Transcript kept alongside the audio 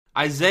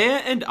Isaiah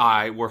and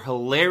I were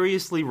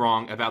hilariously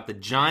wrong about the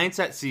Giants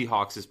at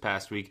Seahawks this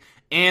past week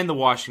and the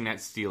Washington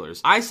Steelers.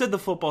 I said the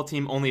football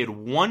team only had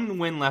one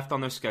win left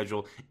on their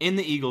schedule in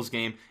the Eagles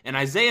game, and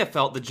Isaiah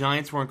felt the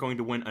Giants weren't going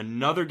to win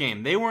another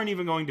game. They weren't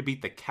even going to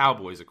beat the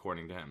Cowboys,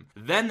 according to him.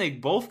 Then they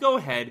both go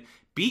ahead,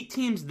 beat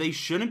teams they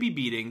shouldn't be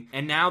beating,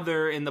 and now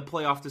they're in the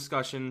playoff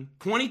discussion.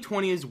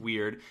 2020 is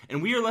weird,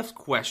 and we are left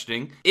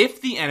questioning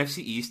if the NFC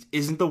East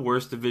isn't the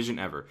worst division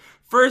ever.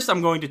 First,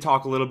 I'm going to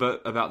talk a little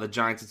bit about the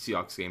Giants and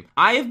Seahawks game.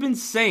 I have been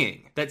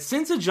saying that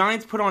since the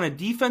Giants put on a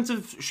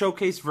defensive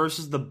showcase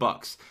versus the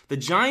Bucs, the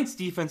Giants'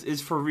 defense is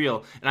for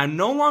real, and I'm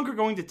no longer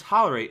going to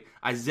tolerate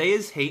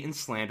Isaiah's hate and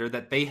slander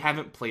that they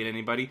haven't played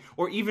anybody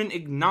or even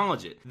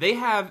acknowledge it. They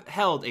have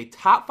held a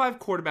top 5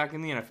 quarterback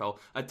in the NFL,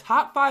 a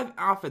top 5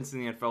 offense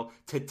in the NFL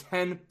to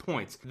 10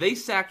 points. They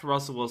sacked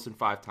Russell Wilson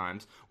 5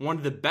 times, one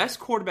of the best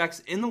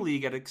quarterbacks in the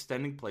league at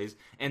extending plays,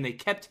 and they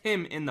kept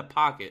him in the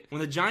pocket.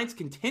 When the Giants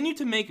continue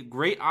to make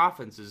great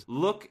offenses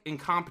look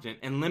incompetent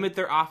and limit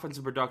their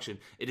offensive production,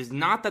 it is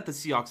not that the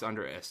Seahawks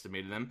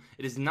underestimated them.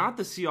 It is not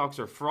the Seahawks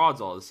are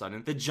frauds all of a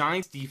sudden. The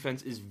Giants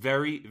defense is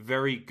very,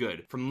 very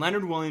good. From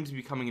Leonard Williams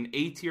becoming an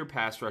A-tier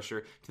pass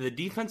rusher, to the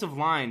defensive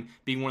line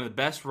being one of the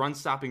best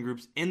run-stopping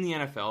groups in the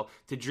NFL,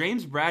 to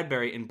James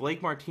Bradberry and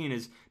Blake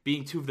Martinez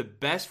being 2 of the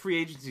best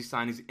free agency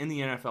signings in the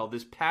NFL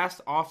this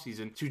past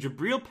offseason, to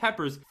Jabril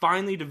Peppers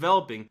finally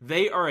developing,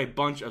 they are a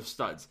bunch of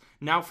studs.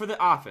 Now for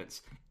the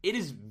offense. It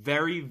is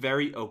very,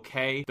 very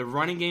okay. The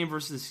running game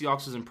versus the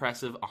Seahawks was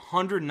impressive.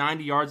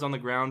 190 yards on the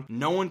ground.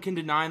 No one can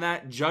deny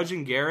that. Judge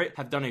and Garrett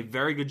have done a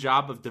very good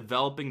job of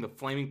developing the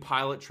flaming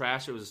pilot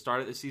trash that was the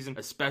start of the season,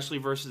 especially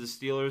versus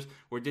the Steelers,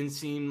 where it didn't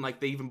seem like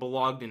they even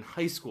belonged in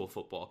high school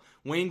football.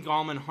 Wayne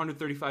Gallman,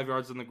 135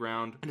 yards on the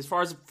ground. And as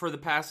far as for the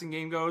passing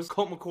game goes,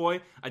 Colt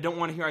McCoy, I don't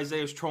want to hear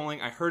Isaiah's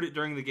trolling. I heard it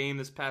during the game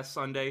this past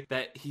Sunday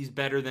that he's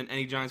better than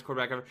any Giants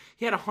quarterback ever.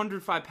 He had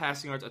 105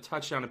 passing yards, a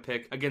touchdown, a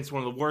pick against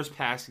one of the worst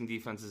passing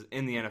defenses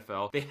in the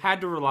NFL. They had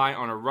to rely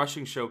on a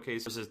rushing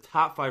showcase versus a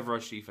top 5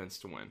 rush defense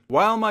to win.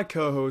 While my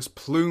co-host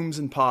plumes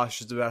and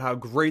postures about how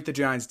great the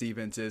Giants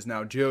defense is,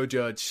 now Joe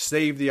Judge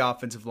saved the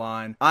offensive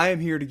line, I am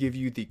here to give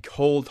you the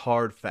cold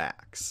hard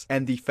facts.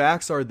 And the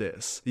facts are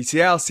this: the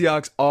Seattle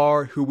Seahawks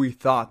are who we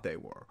thought they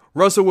were.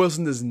 Russell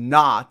Wilson does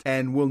not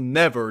and will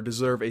never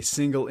deserve a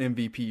single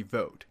MVP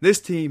vote. This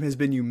team has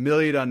been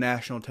humiliated on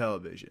national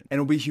television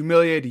and will be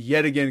humiliated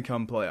yet again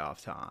come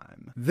playoff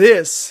time.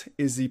 This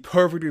is the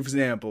perfect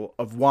example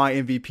of why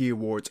MVP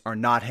awards are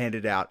not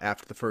handed out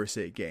after the first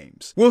 8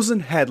 games. Wilson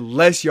had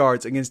less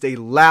yards against a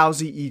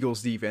lousy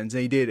Eagles defense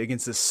than he did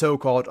against the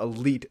so-called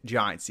elite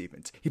Giants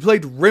defense. He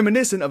played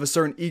reminiscent of a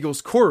certain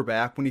Eagles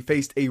quarterback when he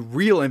faced a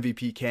real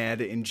MVP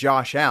candidate in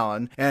Josh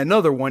Allen and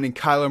another one in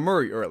Kyler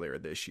Murray earlier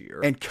this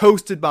year, and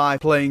coasted by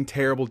playing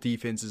terrible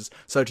defenses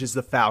such as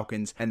the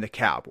Falcons and the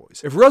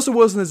Cowboys. If Russell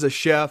Wilson is a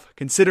chef,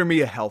 consider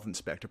me a health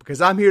inspector,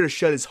 because I'm here to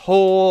shut his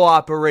whole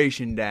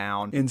operation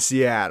down in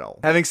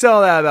Seattle. Having said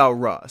all that about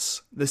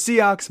Russ, the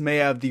Seahawks may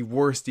have the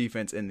worst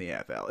defense in the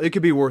NFL. It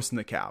could be worse than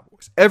the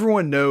Cowboys.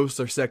 Everyone knows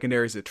their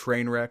secondary is a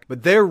train wreck,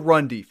 but their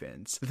run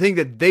defense, the thing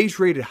that they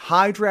traded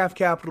high draft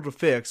capital to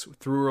fix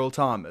through Earl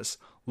Thomas,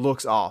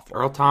 looks awful.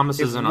 Earl Thomas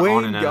isn't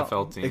on an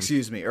NFL team.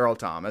 Excuse me, Earl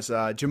Thomas.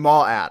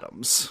 Jamal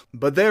Adams.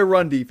 But their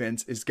run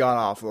defense is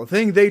god-awful. The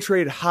thing they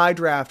traded high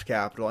draft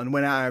capital and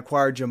went out and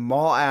acquired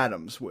Jamal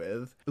Adams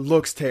with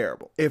looks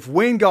terrible. If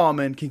Wayne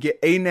Gallman can get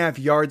 8.5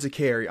 yards a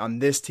carry on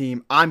this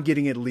team, I'm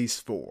getting at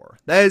least 4.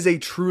 That is a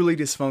truly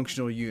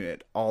dysfunctional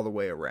unit all the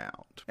way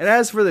around. And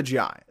as for the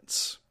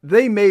Giants,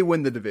 they may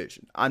win the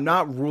division. I'm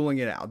not ruling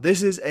it out.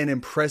 This is an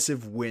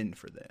impressive win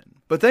for them.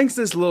 But thanks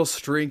to this little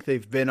streak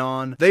they've been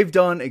on, they've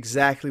done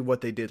exactly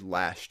what they did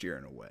last year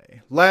in a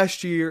way.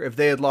 Last year, if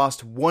they had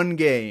lost one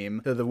game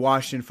to the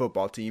Washington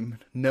football team,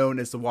 known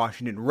as the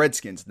Washington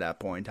Redskins at that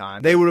point in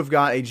time, they would have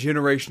got a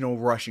generational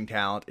rushing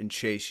talent in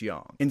Chase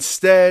Young.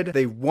 Instead,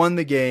 they won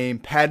the game,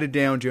 patted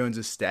down Jones'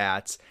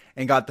 stats,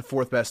 and got the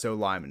 4th best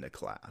O-lineman in the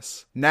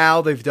class.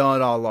 Now they've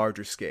done it on a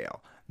larger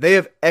scale. They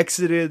have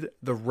exited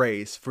the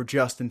race for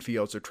Justin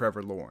Fields or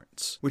Trevor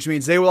Lawrence, which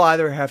means they will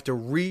either have to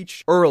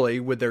reach early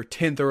with their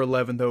 10th or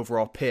 11th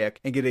overall pick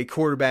and get a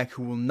quarterback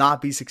who will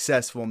not be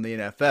successful in the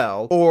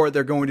NFL, or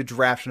they're going to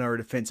draft another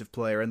defensive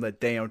player and let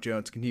Daniel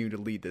Jones continue to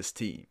lead this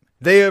team.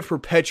 They have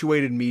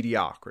perpetuated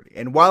mediocrity,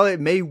 and while it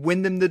may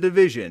win them the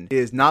division, it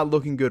is not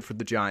looking good for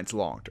the Giants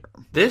long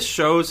term. This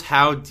shows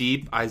how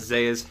deep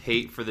Isaiah's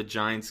hate for the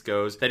Giants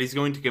goes, that he's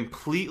going to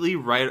completely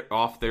write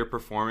off their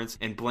performance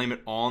and blame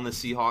it all on the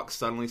Seahawks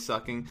suddenly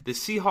sucking. The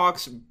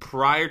Seahawks,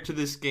 prior to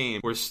this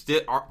game,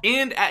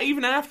 and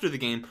even after the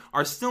game,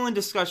 are still in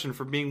discussion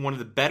for being one of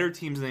the better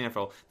teams in the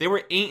NFL. They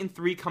were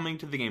 8-3 coming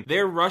to the game.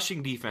 Their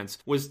rushing defense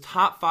was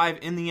top 5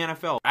 in the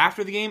NFL.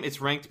 After the game,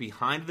 it's ranked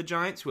behind the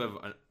Giants, who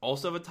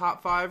also have a top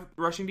top 5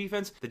 rushing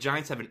defense. The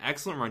Giants have an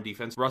excellent run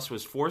defense. Russ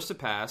was forced to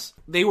pass.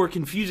 They were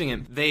confusing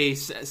him. They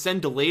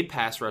send delayed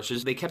pass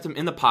rushes. They kept him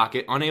in the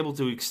pocket, unable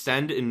to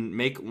extend and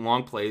make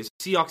long plays.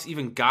 Seahawks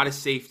even got a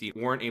safety,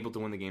 weren't able to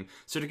win the game.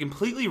 So to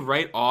completely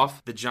write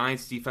off the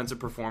Giants' defensive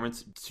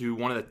performance to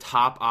one of the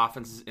top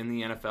offenses in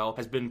the NFL,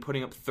 has been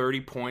putting up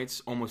 30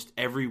 points almost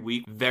every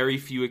week, very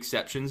few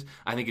exceptions,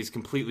 I think is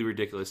completely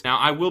ridiculous. Now,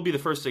 I will be the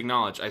first to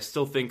acknowledge, I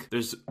still think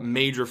there's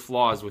major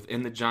flaws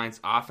within the Giants'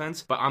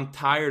 offense, but I'm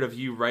tired of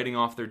you writing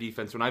off their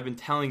defense when I've been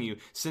telling you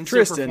since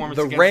Tristan, their performance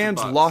the against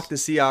Rams the Bucs. locked the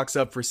Seahawks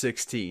up for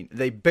 16.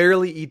 They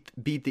barely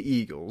beat the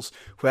Eagles,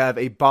 who have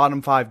a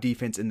bottom 5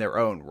 defense in their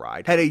own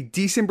right. Had a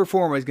decent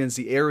performance against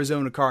the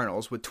Arizona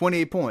Cardinals with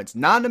 28 points.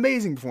 Not an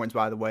amazing performance,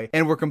 by the way,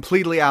 and were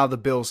completely out of the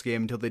Bills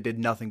game until they did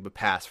nothing but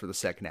pass for the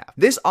second half.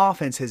 This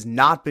offense has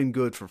not been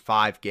good for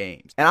 5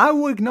 games. And I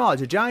will acknowledge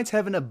the Giants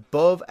have an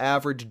above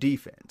average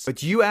defense,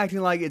 but you acting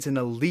like it's an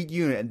elite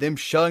unit and them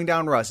shutting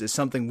down Russ is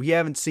something we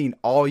haven't seen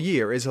all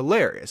year is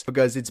hilarious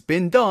because it's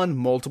been done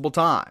multiple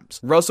times.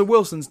 Russell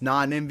Wilson's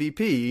not an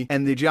MVP,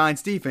 and the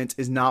Giants defense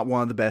is not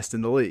one of the best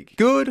in the league.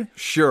 Good?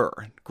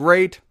 Sure.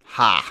 Great?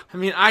 Ha. I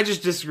mean, I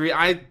just disagree.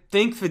 I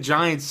think the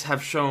Giants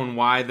have shown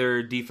why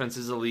their defense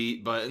is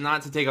elite, but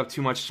not to take up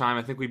too much time.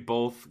 I think we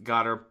both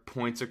got our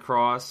points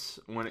across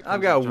when it comes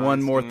I've got to the one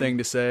Giants more game. thing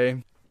to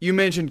say. You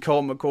mentioned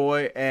Colt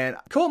McCoy, and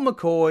Colt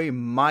McCoy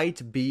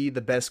might be the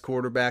best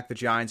quarterback the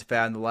Giants have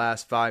had in the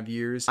last 5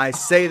 years. I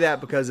say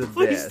that because of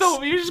Please this.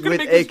 don't. You're just gonna With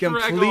make a this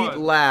drag complete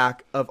on.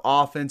 lack of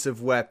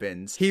offensive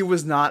weapons, he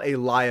was not a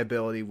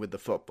liability with the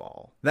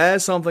football. That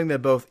is something that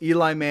both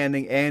Eli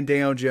Manning and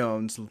Daniel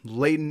Jones,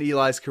 late in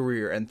Eli's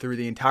career and through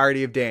the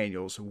entirety of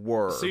Daniel's,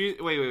 were. So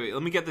wait.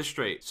 Let me get this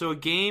straight. So a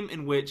game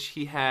in which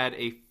he had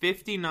a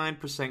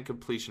 59%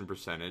 completion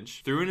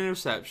percentage, threw an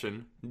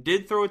interception,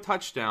 did throw a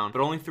touchdown,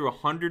 but only threw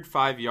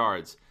 105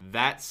 yards.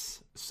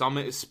 That's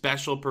some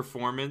special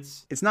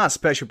performance. It's not a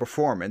special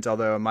performance,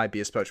 although it might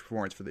be a special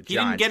performance for the He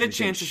Giants. didn't get a because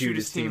chance to shoot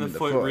his team in the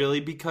foot, really,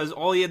 because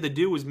all he had to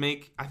do was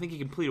make, I think he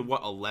completed,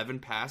 11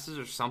 passes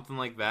or something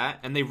like that,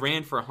 and they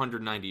ran for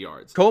 190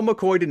 yards. Colt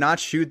McCoy did not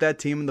shoot that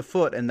team in the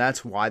foot, and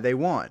that's why they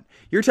won.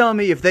 You're telling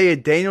me if they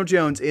had Daniel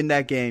Jones in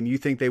that game, you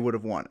think they would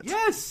have won it?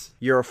 Yes!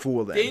 You're a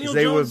fool then. Daniel Because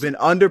they would have Jones- been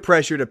under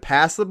pressure to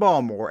pass the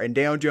ball more, and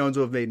Daniel Jones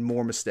would have made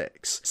more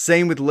mistakes.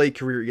 Same with late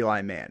career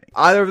Eli Manning.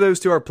 Either of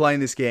those two are playing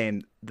this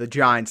game, the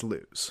Giants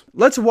lose.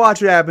 Let's watch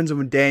what happens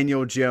when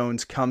Daniel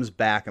Jones comes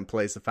back and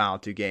plays the final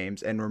 2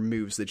 games and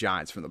removes the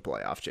Giants from the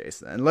playoffs,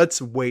 Jason. And let's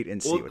wait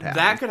and see what happens.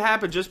 That could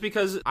happen just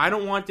because I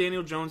don't want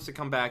Daniel Jones to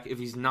come back if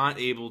he's not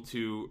able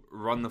to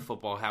run the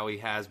football how he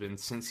has been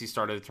since he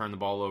started to turn the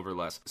ball over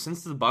less.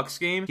 Since the Bucs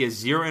game, he has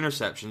 0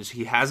 interceptions,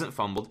 he hasn't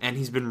fumbled, and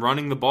he's been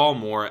running the ball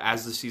more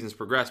as the season's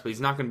progressed, but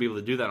he's not going to be able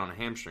to do that on a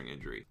hamstring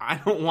injury.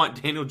 I don't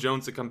want Daniel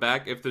Jones to come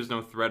back if there's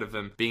no threat of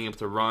him being able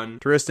to run.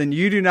 Tristan,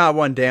 you do not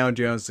want Daniel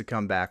Jones to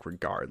come back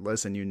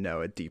regardless, and you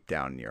know it deep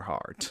down in your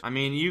heart. I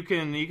mean, you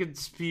can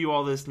spew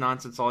all this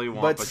nonsense all you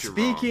want, But but you're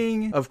wrong.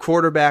 speaking of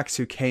quarterbacks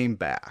who came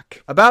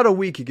back, about a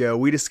week ago,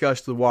 we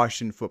discussed the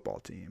Washington football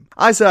team.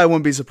 I said I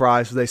wouldn't be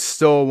surprised if they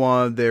stole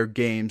one of their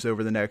games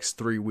over the next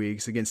 3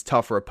 weeks against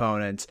tougher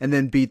opponents and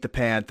then beat the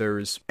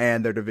Panthers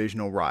and their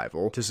divisional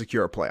rival to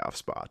secure a playoff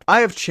spot. I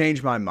have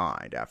changed my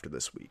mind after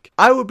this week.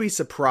 I would be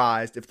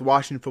surprised if the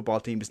Washington football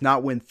team does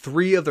not win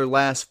 3 of their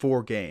last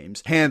 4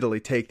 games,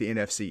 handily take the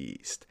NFC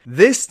East.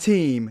 This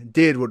team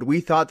did what we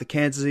thought the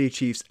Kansas City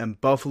Chiefs and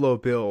Buffalo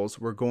Bills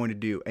were going to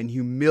do and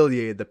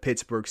humiliated the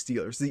Pittsburgh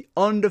Steelers, the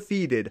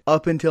undefeated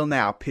up until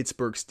now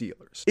Pittsburgh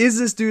Steelers. Is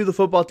this due to the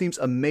football team's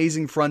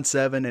amazing front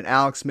 7 and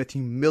Alex Smith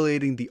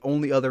humiliating the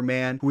only other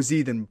man who was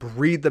even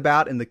breathed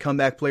about in the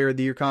comeback player of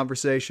the year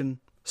conversation?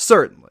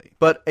 Certainly,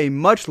 but a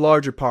much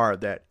larger part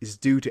of that is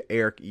due to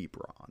Eric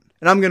Ebron.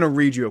 And I'm going to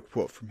read you a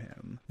quote from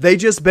him. They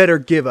just better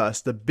give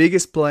us the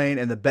biggest plane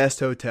and the best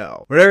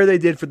hotel. Whatever they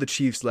did for the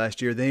Chiefs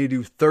last year, they need to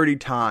do 30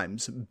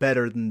 times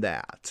better than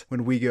that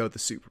when we go to the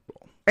Super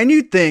Bowl. And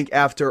you'd think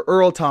after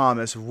Earl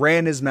Thomas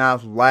ran his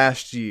mouth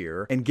last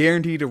year and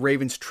guaranteed the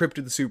Ravens' trip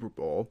to the Super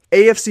Bowl,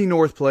 AFC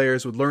North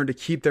players would learn to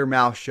keep their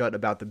mouth shut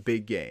about the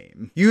big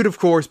game. You'd of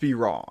course be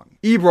wrong.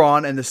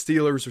 Ebron and the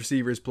Steelers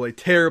receivers played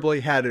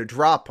terribly, had a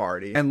drop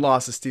party, and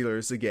lost the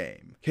Steelers the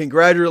game.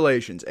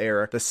 Congratulations,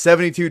 Eric. The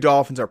 72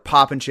 Dolphins are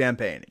popping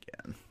champagne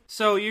again.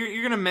 So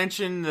you're going to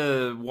mention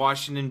the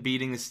Washington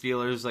beating the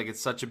Steelers like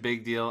it's such a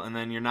big deal, and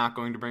then you're not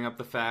going to bring up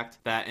the fact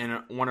that in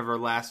one of our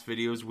last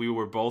videos, we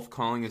were both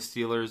calling the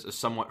Steelers a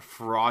somewhat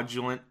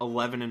fraudulent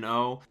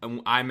 11-0.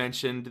 And I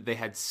mentioned they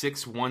had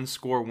 6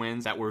 one-score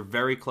wins that were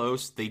very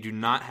close. They do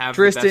not have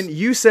Tristan, the best...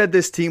 you said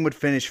this team would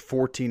finish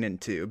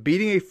 14-2.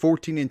 Beating a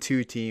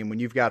 14-2 team when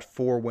you've got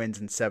 4 wins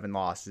and 7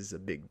 losses is a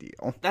big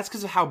deal. That's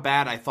because of how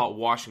bad I thought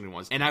Washington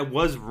was. And I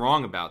was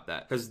wrong about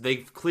that because they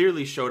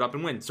clearly showed up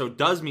and win. So it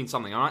does mean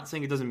something. I'm not not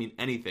saying it doesn't mean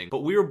anything, but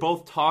we were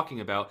both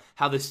talking about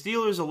how the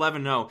Steelers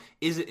 11-0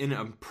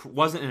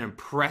 wasn't an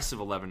impressive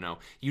 11-0.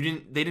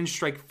 They didn't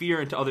strike fear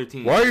into other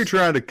teams. Why are you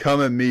trying to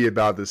come at me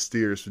about the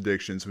Steelers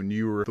predictions when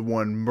you were the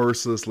one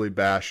mercilessly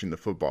bashing the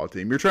football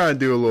team? You're trying to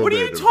do a little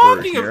bit of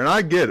diversion here, and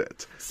I get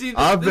it. See,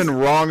 I've been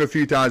wrong a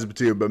few times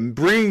too, but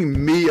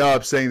bringing me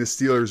up saying the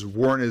Steelers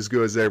weren't as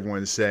good as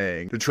everyone's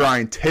saying to try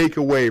and take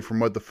away from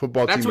what the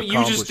football team accomplished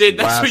last week.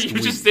 That's what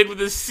you just did with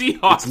the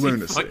Seahawks,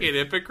 you fucking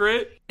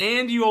hypocrite.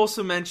 And you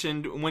also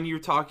mentioned when you were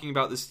talking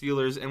about the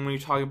Steelers and when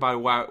you're talking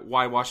about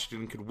why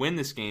Washington could win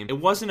this game, it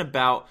wasn't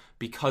about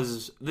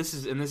because this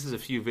is a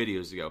few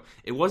videos ago.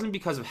 It wasn't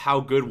because of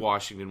how good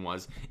Washington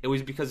was. It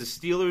was because the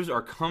Steelers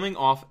are coming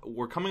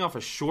off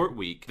a short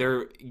week.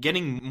 They're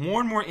getting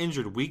more and more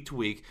injured week to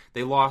week.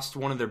 They lost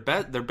one of their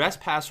best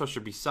pass rusher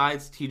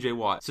besides TJ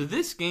Watt. So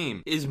this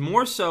game is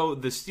more so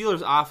the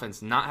Steelers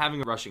offense not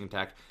having a rushing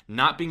attack,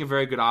 not being a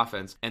very good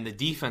offense, and the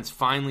defense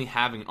finally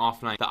having an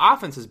off night. The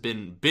offense has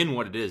been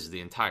what it is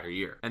the entire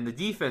year, and the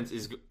defense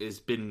is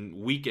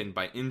been weakened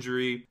by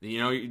injury.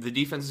 The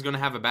defense is going to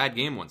have a bad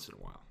game once in a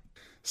while.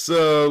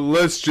 So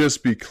let's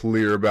just be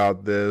clear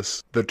about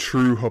this, the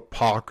true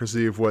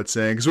hypocrisy of what's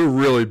saying, because we're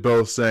really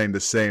both saying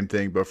the same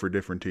thing but for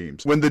different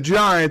teams. When the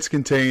Giants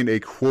contain a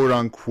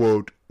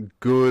quote-unquote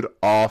good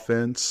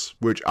offense,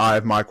 which I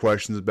have my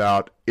questions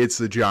about, it's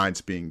the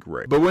Giants being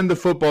great. But when the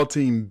football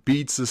team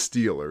beats the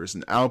Steelers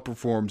and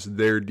outperforms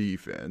their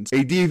defense,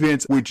 a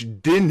defense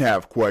which didn't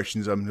have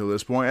questions up until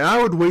this point, and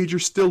I would wager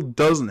still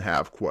doesn't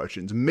have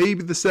questions,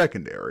 maybe the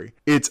secondary,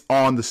 it's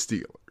on the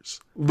Steelers.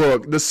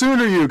 Look, the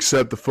sooner you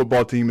accept the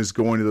football team is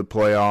going to the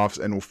playoffs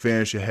and will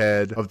finish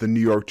ahead of the New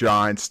York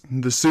Giants,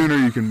 the sooner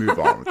you can move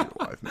on with your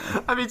life,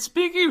 man. I mean,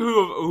 speaking of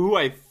who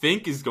I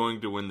think is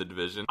going to win the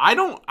division, I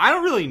don't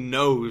really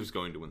know who's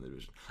going to win the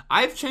division.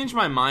 I've changed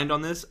my mind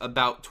on this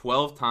about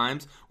 12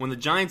 times. When the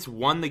Giants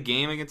won the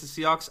game against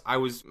the Seahawks, I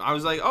was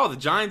like, oh, the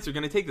Giants are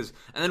going to take this.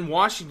 And then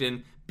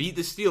Washington beat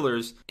the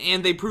Steelers,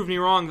 and they proved me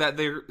wrong that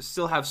they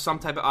still have some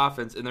type of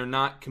offense, and they're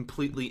not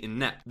completely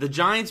inept. The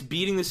Giants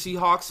beating the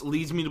Seahawks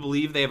leads me to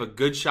believe they have a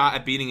good shot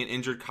at beating an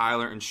injured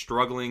Kyler and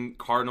struggling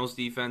Cardinals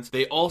defense.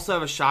 They also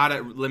have a shot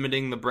at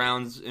limiting the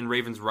Browns and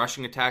Ravens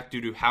rushing attack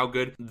due to how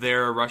good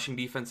their rushing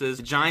defense is.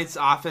 The Giants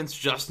offense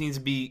just needs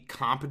to be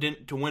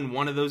competent to win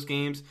one of those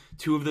games,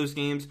 two of those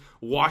games.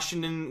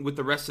 Washington with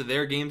the rest of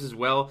their games as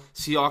well.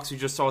 Seahawks, we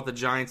just saw what the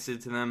Giants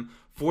did to them.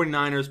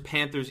 49ers,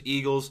 Panthers,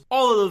 Eagles,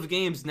 all of those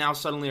games now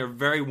suddenly are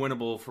very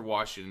winnable for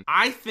Washington.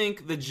 I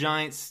think the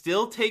Giants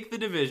still take the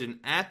division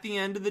at the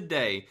end of the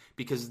day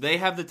because they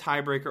have the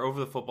tiebreaker over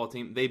the football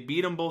team. They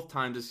beat them both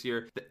times this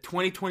year. The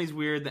 2020 is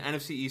weird. The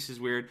NFC East is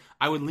weird.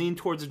 I would lean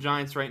towards the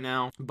Giants right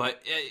now,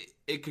 but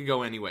it could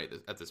go anyway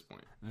at this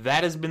point.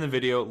 That has been the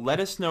video. Let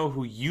us know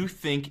who you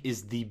think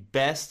is the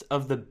best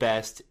of the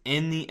best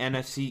in the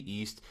NFC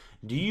East.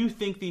 Do you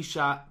think these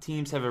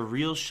teams have a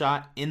real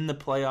shot in the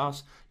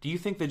playoffs? Do you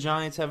think the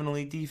Giants have an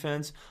elite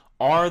defense?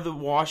 Are the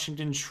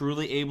Washington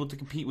truly able to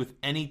compete with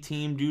any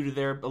team due to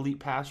their elite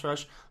pass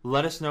rush?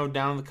 Let us know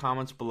down in the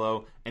comments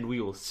below, and we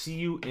will see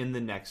you in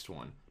the next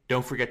one.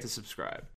 Don't forget to subscribe.